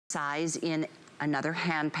size in another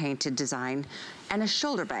hand-painted design, and a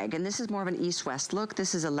shoulder bag. And this is more of an east-west look.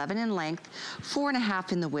 This is 11 in length,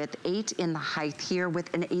 4.5 in the width, 8 in the height here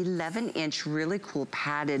with an 11-inch really cool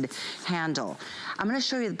padded handle. I'm gonna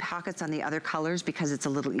show you the pockets on the other colors because it's a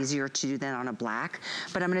little easier to do than on a black.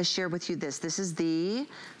 But I'm gonna share with you this. This is the...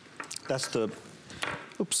 That's the...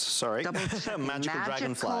 Oops, sorry.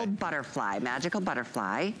 Magical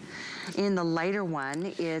butterfly. In the lighter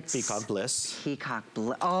one, it's... Peacock Bliss. Peacock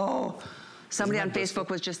Bliss. Oh! Somebody on Facebook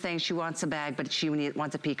was just saying she wants a bag, but she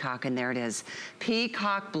wants a peacock, and there it is.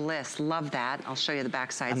 Peacock Bliss, love that. I'll show you the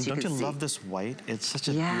back side so you can see. Don't you love this white? It's such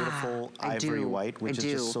a beautiful ivory white, which is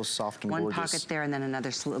just so soft and gorgeous. One pocket there, and then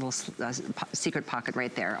another little secret pocket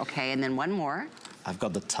right there. Okay, and then one more. I've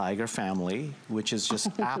got the tiger family, which is just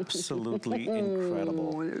absolutely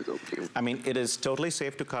incredible. They're so cute. I mean, it is totally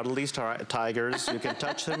safe to cuddle these tigers. You can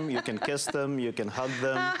touch them, you can kiss them, you can hug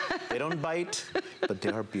them. They don't bite, but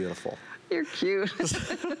they are beautiful. You're cute.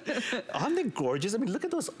 Aren't they gorgeous? I mean, look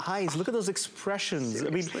at those eyes, look at those expressions.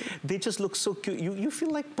 Seriously. I mean, they just look so cute. You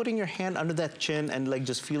feel like putting your hand under that chin and like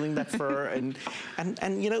just feeling that fur and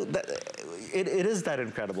you know, it is that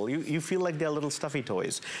incredible. You feel like they're little stuffy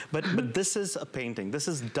toys. But this is a painting. This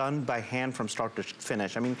is done by hand from start to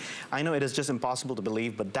finish. I mean, I know it is just impossible to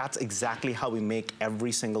believe, but that's exactly how we make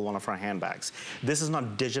every single one of our handbags. This is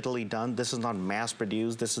not digitally done. This is not mass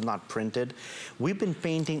produced. This is not printed. We've been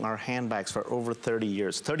painting our handbags for over 30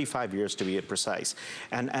 years, 35 years to be precise.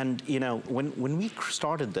 And you know, when we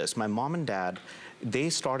started this, my mom and dad,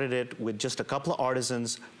 they started it with just a couple of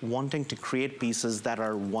artisans wanting to create pieces that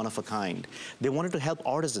are one of a kind. They wanted to help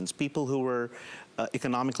artisans, people who were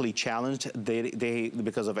economically challenged, they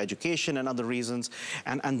because of education and other reasons,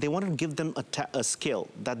 and they wanted to give them a skill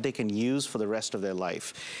that they can use for the rest of their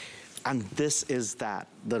life. And this is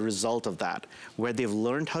the result of that, where they've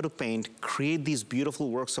learned how to paint, create these beautiful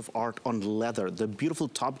works of art on leather, the beautiful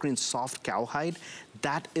top green soft cowhide.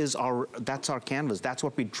 That's our canvas. That's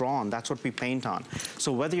what we draw on. That's what we paint on.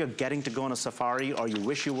 So whether you're getting to go on a safari or you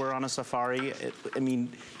wish you were on a safari, I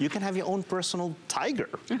mean, you can have your own personal tiger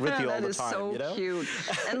with you all the time. That is so cute.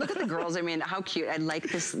 And look at the girls. I mean, how cute. I like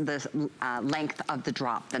the length of the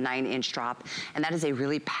drop, the 9-inch drop, and that is a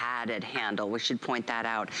really padded handle. We should point that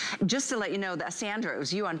out. Just to let you know, that Sandra, it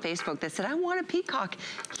was you on Facebook that said, I want a peacock.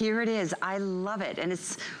 Here it is. I love it. And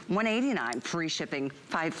it's $189 free shipping,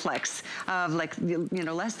 5 flex of like, you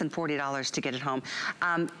know, less than $40 to get it home.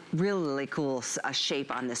 Really cool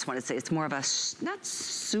shape on this one. It's more of a, not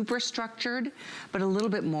super structured, but a little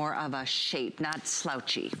bit more of a shape, not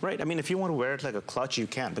slouchy. Right. I mean, if you want to wear it like a clutch, you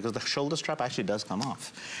can, because the shoulder strap actually does come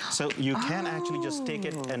off. So you can actually just take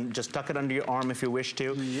it and just tuck it under your arm if you wish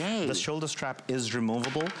to. Yay. The shoulder strap is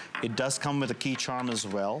removable. It does come with a key charm as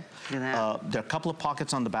well. Look at that. There are a couple of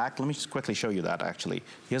pockets on the back. Let me just quickly show you that, actually.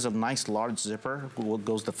 Here's a nice large zipper,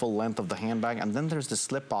 goes the full length of the handbag, and then there's the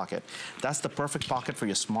slip pocket. That's the perfect pocket for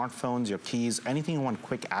your smartphones, your keys, anything you want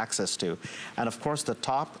quick access to. And of course, the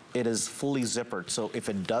top, it is fully zippered. So if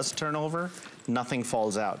it does turn over, nothing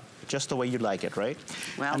falls out. Just the way you like it, right?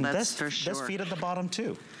 Well, and that's for sure. There's feet at the bottom,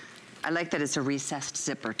 too. I like that it's a recessed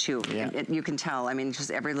zipper too. Yeah. You can tell, I mean, just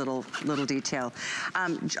every little detail.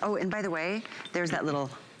 Oh, and by the way, there's that little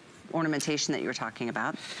ornamentation that you were talking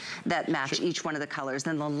about that match each one of the colors.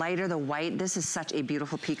 Then the lighter, the white, this is such a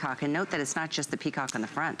beautiful peacock. And note that it's not just the peacock on the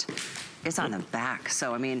front, it's on the back.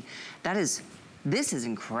 So, I mean, this is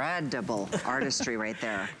incredible artistry right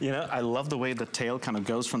there. You know, I love the way the tail kind of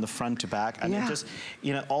goes from the front to back, and it just,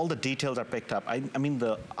 you know, all the details are picked up. I mean,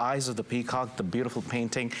 the eyes of the peacock, the beautiful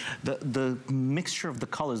painting, the mixture of the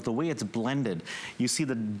colors, the way it's blended. You see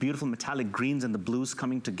the beautiful metallic greens and the blues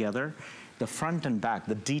coming together. The front and back,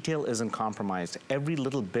 the detail isn't compromised. Every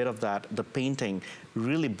little bit of that, the painting,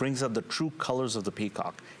 really brings out the true colors of the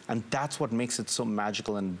peacock. And that's what makes it so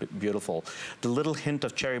magical and beautiful. The little hint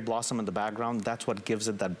of cherry blossom in the background, that's what gives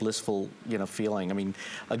it that blissful, you know, feeling. I mean,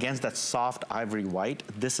 against that soft ivory white,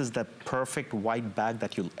 this is the perfect white bag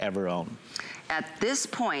that you'll ever own. At this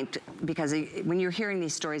point, because when you're hearing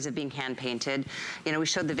these stories of being hand-painted, you know, we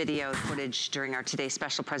showed the video footage during our today's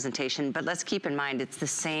special presentation, but let's keep in mind it's the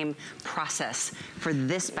same process for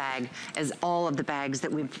this bag as all of the bags that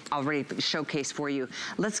we've already showcased for you.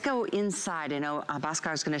 Let's go inside. I know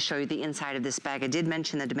Bhaskar is going to show you the inside of this bag. I did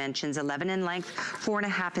mention the dimensions, 11 in length,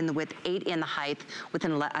 4.5 in the width, 8 in the height, with a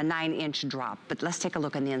 9-inch drop. But let's take a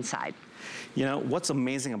look on the inside. You know, what's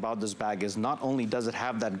amazing about this bag is not only does it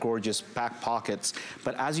have that gorgeous back pockets,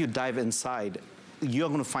 but as you dive inside, you're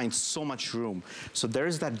gonna find so much room. So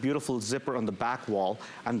there's that beautiful zipper on the back wall,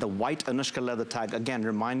 and the white Anuschka leather tag, again,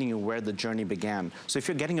 reminding you where the journey began. So if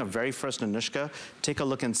you're getting your very first Anuschka, take a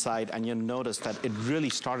look inside and you'll notice that it really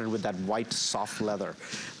started with that white soft leather.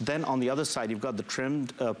 Then on the other side, you've got the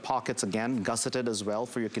trimmed pockets again, gusseted as well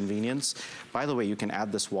for your convenience. By the way, you can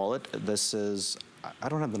add this wallet. This is, I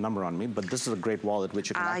don't have the number on me, but this is a great wallet which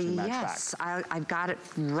you can actually match back. Yes, I've got it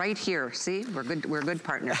right here. See, we're good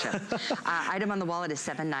partnership. Item on the wallet is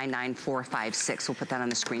 799456. We'll put that on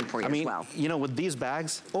the screen for you as well. You know, with these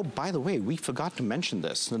bags, oh, by the way, we forgot to mention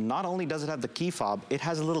this. So not only does it have the key fob, it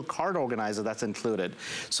has a little card organizer that's included.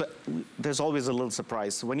 So there's always a little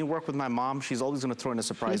surprise. So when you work with my mom, she's always gonna throw in a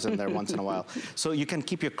surprise in there once in a while. So you can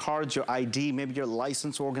keep your cards, your ID, maybe your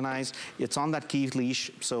license organized. It's on that key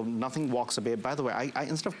leash, so nothing walks away. By the way, I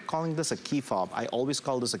instead of calling this a key fob, I always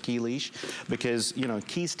call this a key leash because, you know,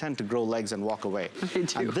 keys tend to grow legs and walk away. They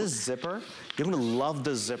do. And this zipper, you're gonna love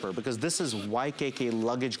this zipper because this is YKK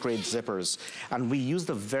luggage grade zippers. And we use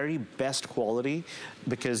the very best quality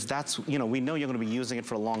because that's, you know, we know you're gonna be using it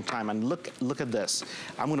for a long time. And look at this.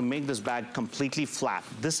 I'm gonna make this bag completely flat.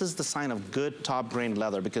 This is the sign of good top grain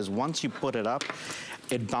leather because once you put it up,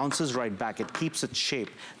 it bounces right back. It keeps its shape.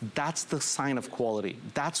 That's the sign of quality.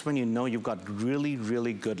 That's when you know you've got really,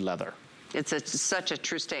 really good leather. It's such a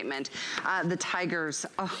true statement. The tigers,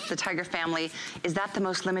 oh, the tiger family. Is that the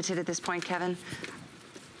most limited at this point, Kevin?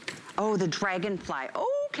 Oh, the dragonfly.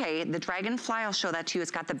 Okay, the dragonfly, I'll show that to you. It's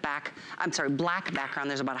got the black background.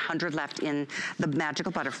 There's about 100 left in the magical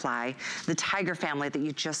butterfly. The tiger family that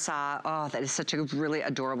you just saw, oh, that is such a really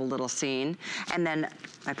adorable little scene. And then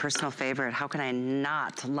my personal favorite, how can I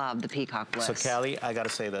not love the peacock bliss? So Callie, I gotta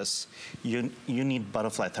say this. You need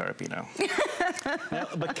butterfly therapy now. No,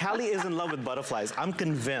 but Callie is in love with butterflies. I'm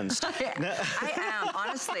convinced. I am,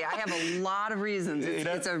 honestly. I have a lot of reasons.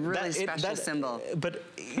 It's a really special symbol. But,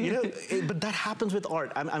 you know, but that happens with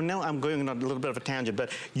art. I'm going on a little bit of a tangent,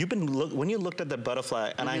 but when you looked at that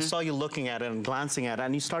butterfly and I saw you looking at it and glancing at it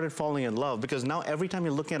and you started falling in love because now every time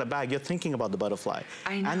you're looking at a bag, you're thinking about the butterfly.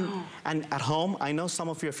 I know. And at home, I know some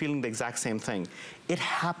of you are feeling the exact same thing. It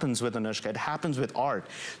happens with Anuschka. It happens with art.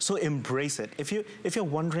 So embrace it. If you're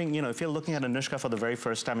wondering, you know, if you're looking at Anuschka for the very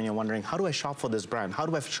first time and you're wondering, how do I shop for this brand? How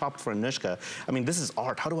do I shop for Anuschka? I mean, this is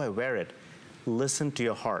art. How do I wear it? Listen to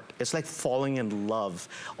your heart. It's like falling in love.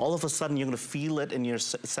 All of a sudden, you're gonna feel it in your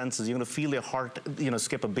senses. You're gonna feel your heart, you know,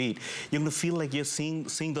 skip a beat. You're gonna feel like you're seeing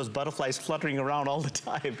those butterflies fluttering around all the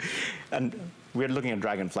time. And we're looking at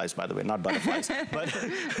dragonflies, by the way, not butterflies. But,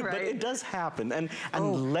 right. But it does happen. And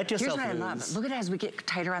let yourself Here's what I love. Look at it as we get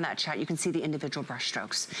tighter on that shot. You can see the individual brush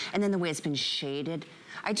strokes. And then the way it's been shaded.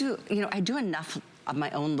 I do enough of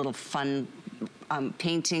my own little fun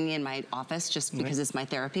painting in my office just because it's my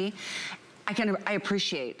therapy. I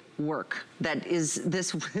appreciate work that is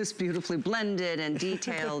this beautifully blended and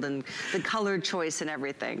detailed and the color choice and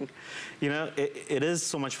everything. You know, it is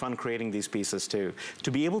so much fun creating these pieces too.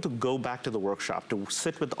 To be able to go back to the workshop, to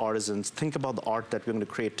sit with artisans, think about the art that we're going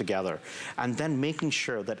to create together, and then making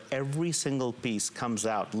sure that every single piece comes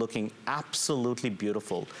out looking absolutely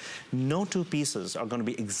beautiful. No two pieces are going to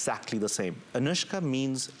be exactly the same. Anuschka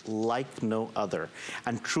means like no other.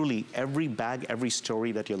 And truly, every bag, every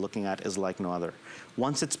story that you're looking at is like no other.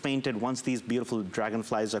 Once it's painted, once these beautiful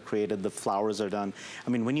dragonflies are created, the flowers are done, I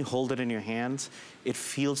mean, when you hold it in your hands, it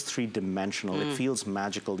feels three-dimensional. It feels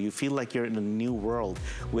magical. You feel like you're in a new world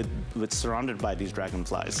with surrounded by these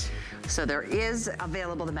dragonflies. So there is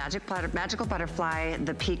available the magical butterfly,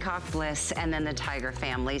 the peacock bliss, and then the tiger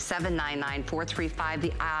family. 799435.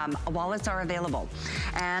 The wallets are available,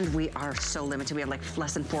 and we are so limited. We have like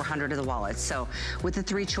less than 400 of the wallets. So with the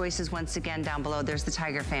three choices, once again down below, there's the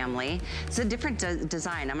tiger family. It's a different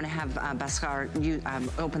design. I'm going to have Bhaskar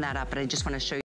open that up, but I just want to show you.